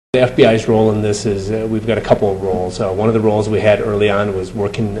The FBI's role in this is we've got a couple of roles. One of the roles we had early on was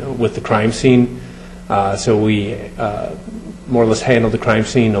working with the crime scene. So we more or less handled the crime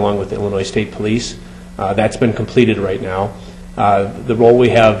scene along with the Illinois State Police. That's been completed right now. The role we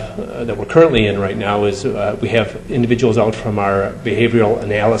have that we're currently in right now is we have individuals out from our behavioral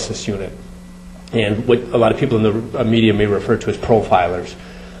analysis unit, and what a lot of people in the media may refer to as profilers.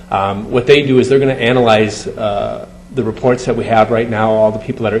 What they do is they're going to analyze the reports that we have right now, all the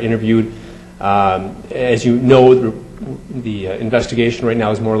people that are interviewed. As you know, the investigation right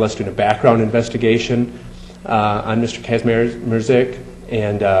now is more or less doing a background investigation on Mr. Kazmierczak,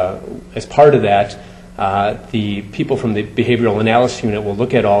 and as part of that, the people from the behavioral analysis unit will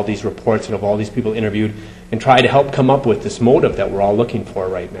look at all these reports and of all these people interviewed and try to help come up with this motive that we're all looking for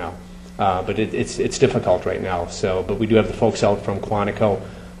right now. But it's difficult right now. But we do have the folks out from Quantico,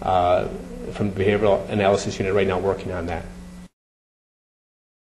 from the behavioral analysis unit right now working on that.